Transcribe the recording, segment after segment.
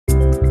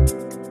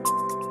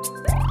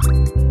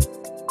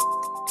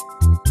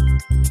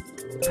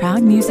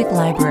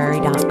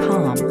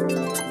ProudMusicLibrary.com.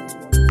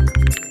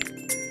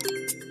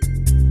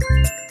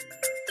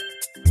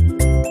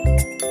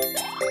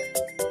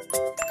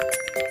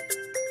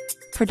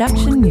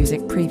 Production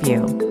Music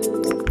Preview.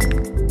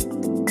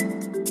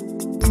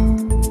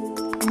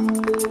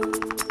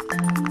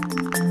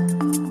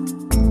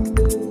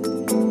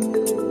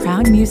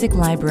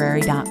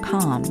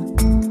 ProudMusicLibrary.com.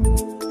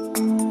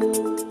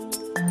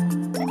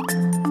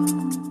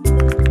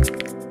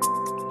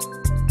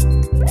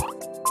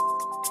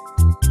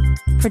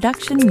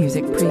 Production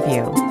Music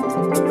Preview.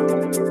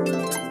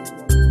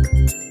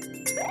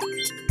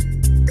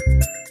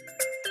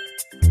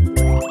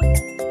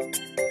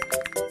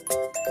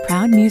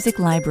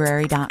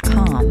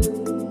 ProudMusicLibrary.com.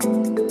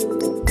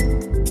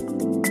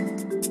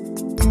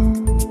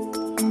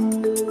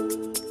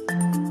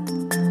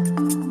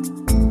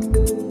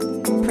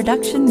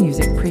 Production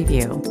Music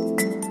Preview.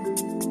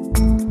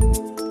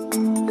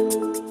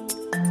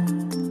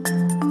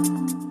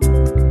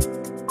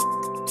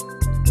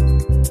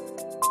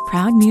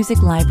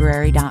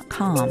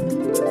 ProudMusicLibrary.com.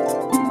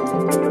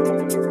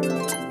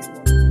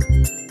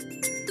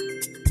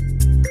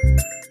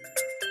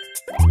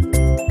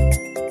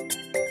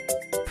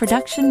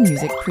 Production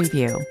Music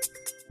Preview.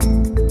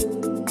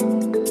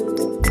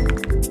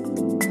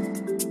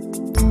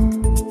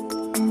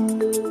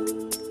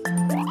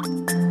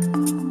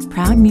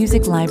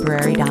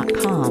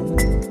 ProudMusicLibrary.com.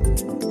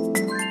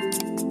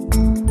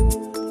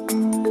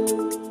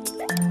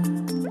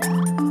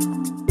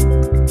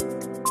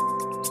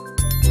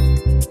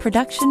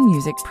 Production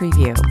Music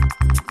Preview.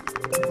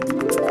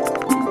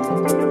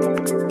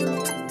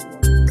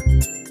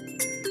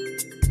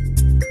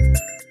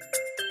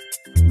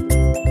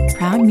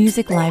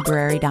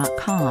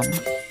 ProudMusicLibrary.com.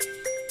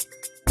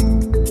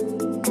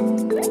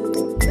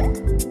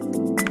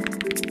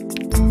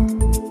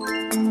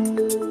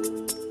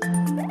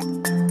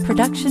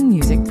 Production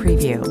Music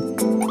Preview.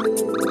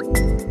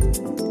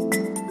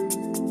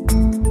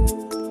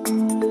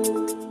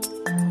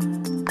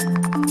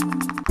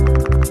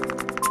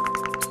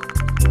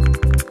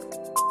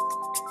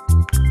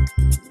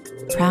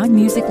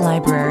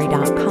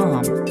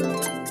 ProudMusicLibrary.com.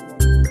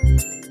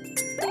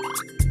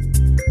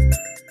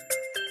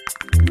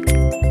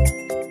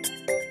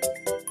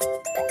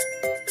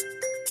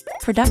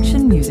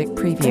 Production Music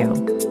Preview.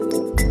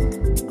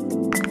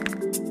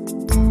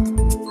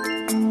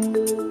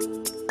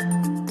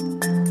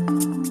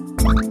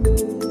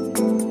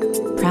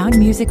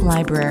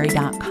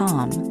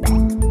 ProudMusicLibrary.com.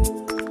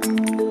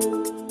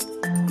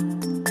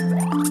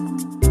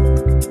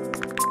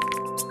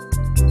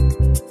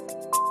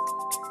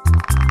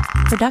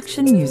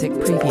 Production Music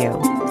Preview.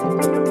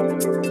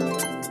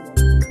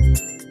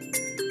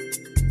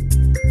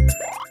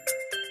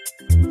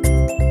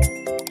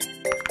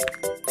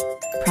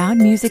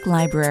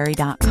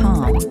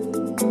 ProudMusicLibrary.com.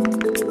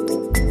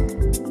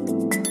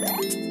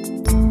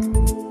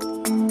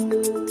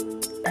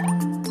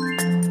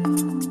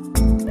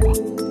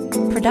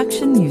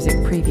 Production Music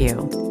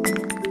Preview.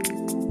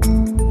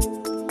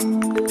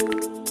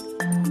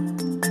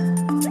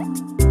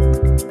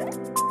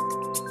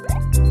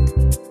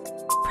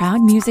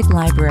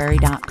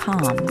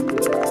 ProudMusicLibrary.com.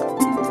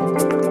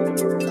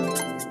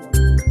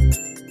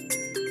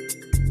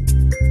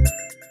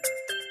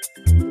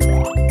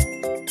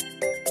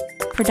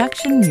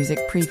 Production Music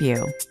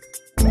Preview.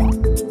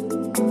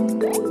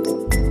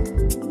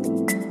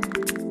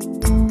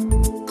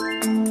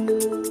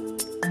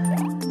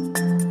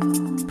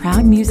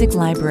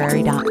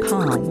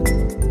 ProudMusicLibrary.com.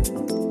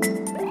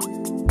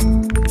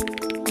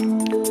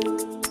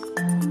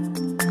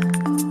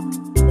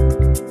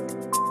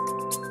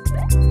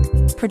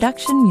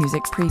 Production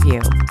Music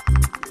Preview.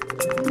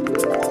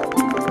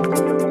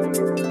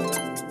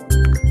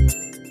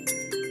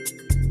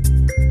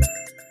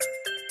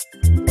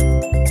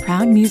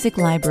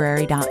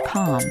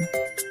 ProudMusicLibrary.com.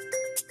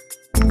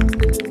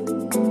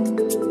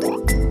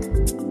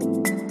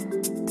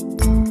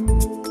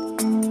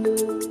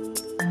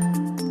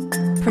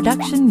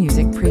 Production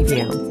Music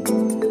Preview.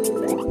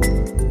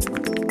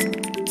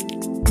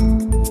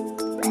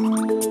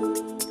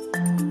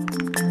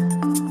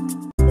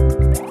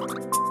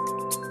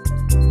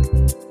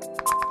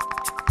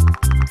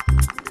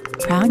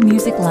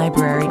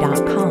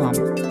 ProudMusicLibrary.com.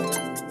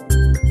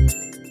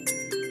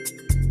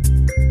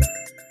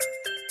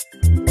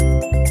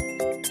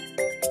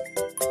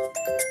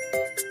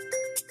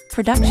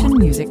 Production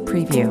Music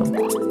Preview.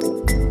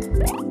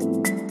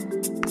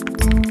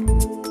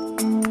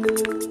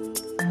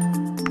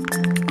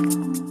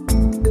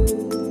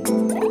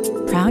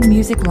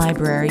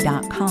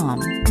 ProudMusicLibrary.com.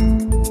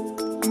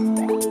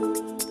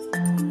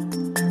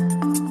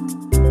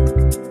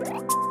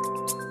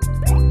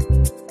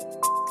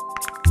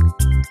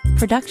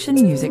 Production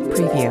Music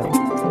Preview.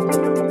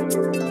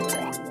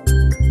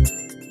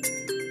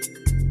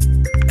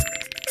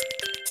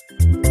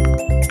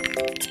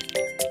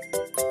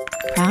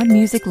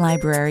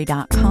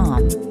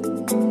 ProudMusicLibrary.com.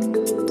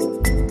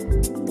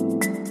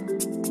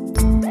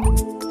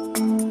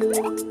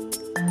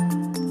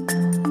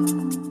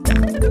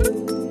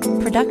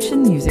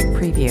 Production Music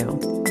Preview.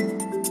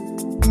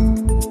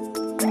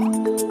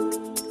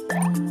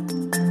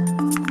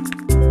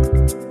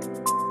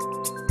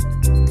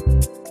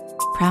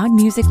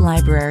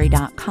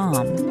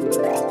 ProudMusicLibrary.com.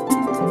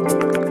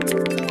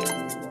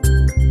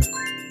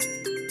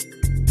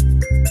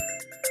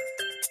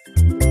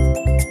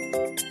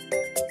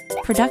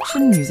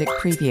 Production Music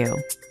Preview.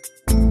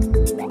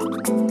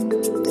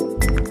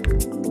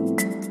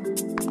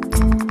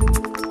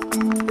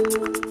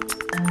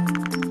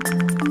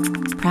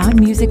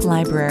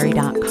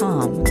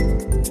 ProudMusicLibrary.com.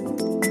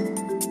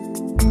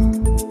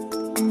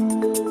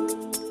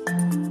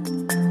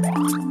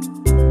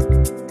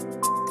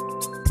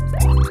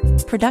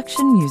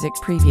 Production Music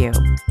Preview.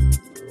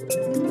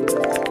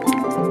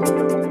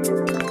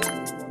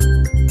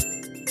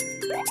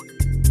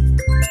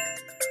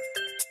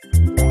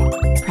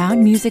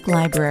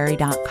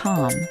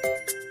 ProudMusicLibrary.com.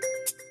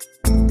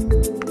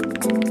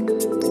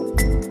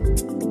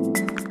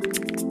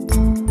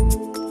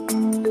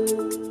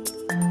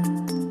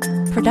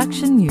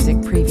 Production Music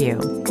Preview.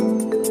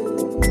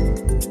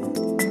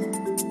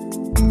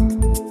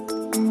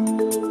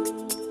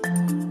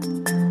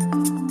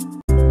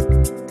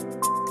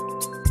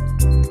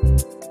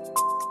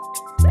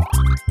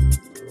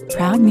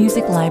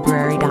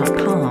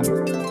 ProudMusicLibrary.com.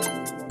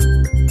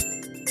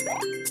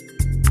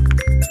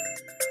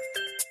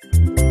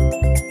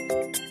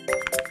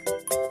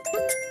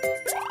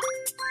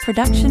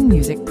 Production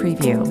Music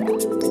Preview.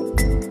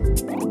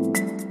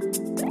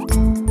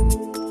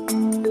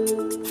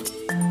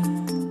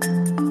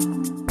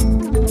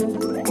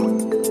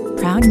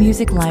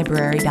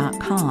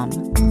 ProudMusicLibrary.com.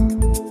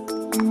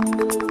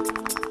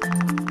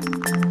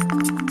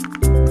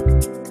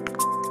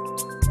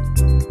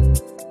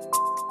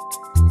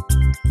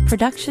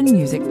 Production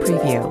Music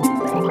Preview.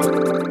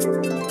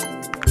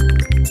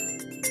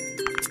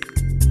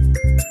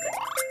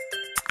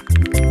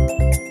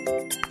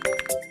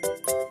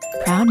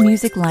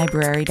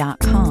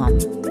 ProudMusicLibrary.com.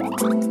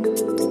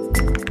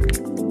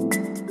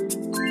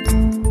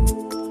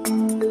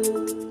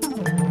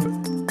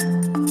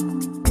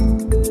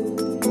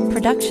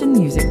 Production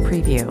Music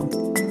Preview.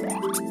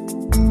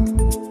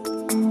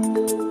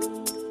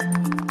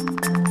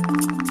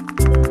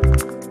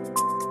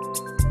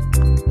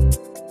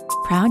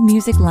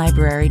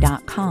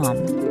 ProudMusicLibrary.com.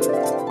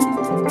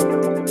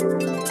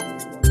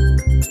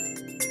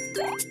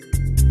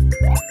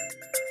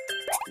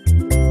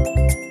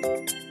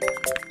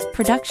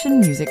 Production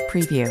Music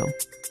Preview.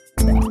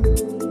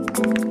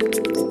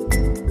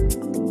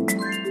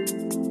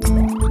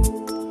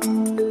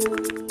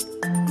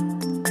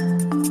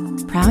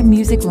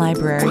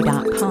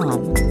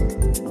 ProudMusicLibrary.com.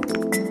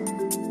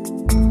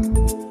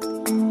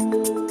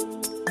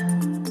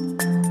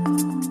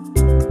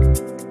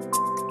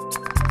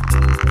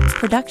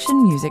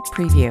 Production Music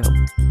Preview.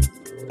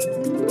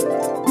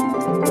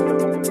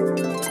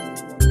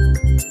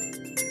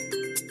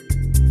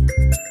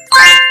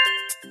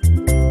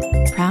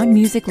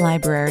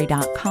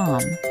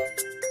 ProudMusicLibrary.com.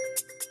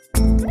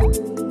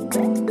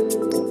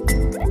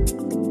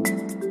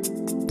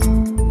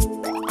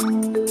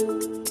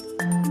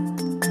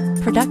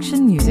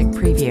 Production Music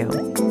Preview.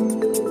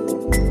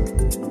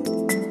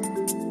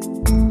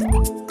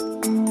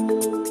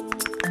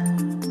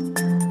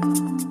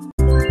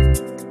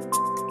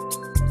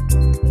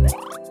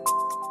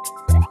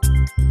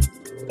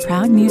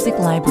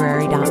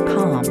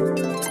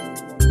 ProudMusicLibrary.com.